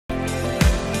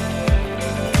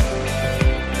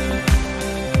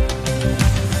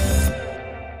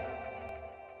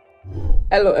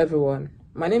Hello everyone,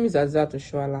 my name is Azeezat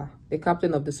Oshoala, the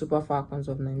captain of the Super Falcons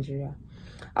of Nigeria.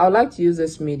 I would like to use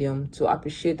this medium to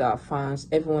appreciate our fans,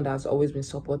 everyone that has always been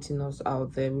supporting us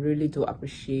out there. We really do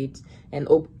appreciate and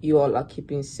hope you all are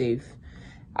keeping safe.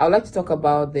 I would like to talk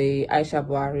about the Aisha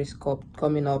Buhari's Cup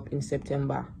coming up in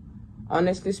September.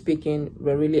 Honestly speaking,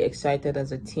 we're really excited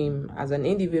as a team. As an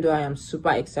individual, I am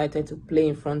super excited to play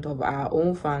in front of our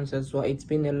own fans as well. It's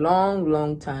been a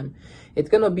long time. It's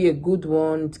going to be a good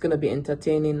one. It's going to be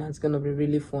entertaining. And it's going to be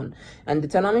really fun. And the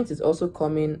tournament is also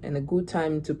coming in a good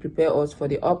time to prepare us for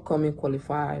the upcoming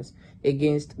qualifiers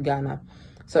against Ghana.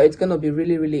 So it's going to be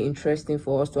really interesting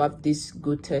for us to have this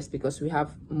good test because we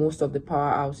have most of the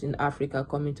powerhouse in Africa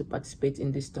coming to participate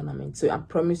in this tournament. So I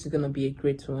promise it's going to be a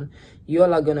great one. You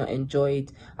all are going to enjoy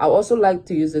it. I would also like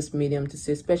to use this medium to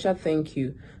say special thank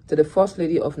you to the First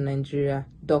Lady of Nigeria,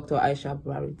 Dr. Aisha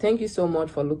Buhari. Thank you so much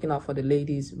for looking out for the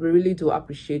ladies. We really do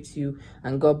appreciate you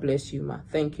and God bless you, ma.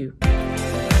 Thank you.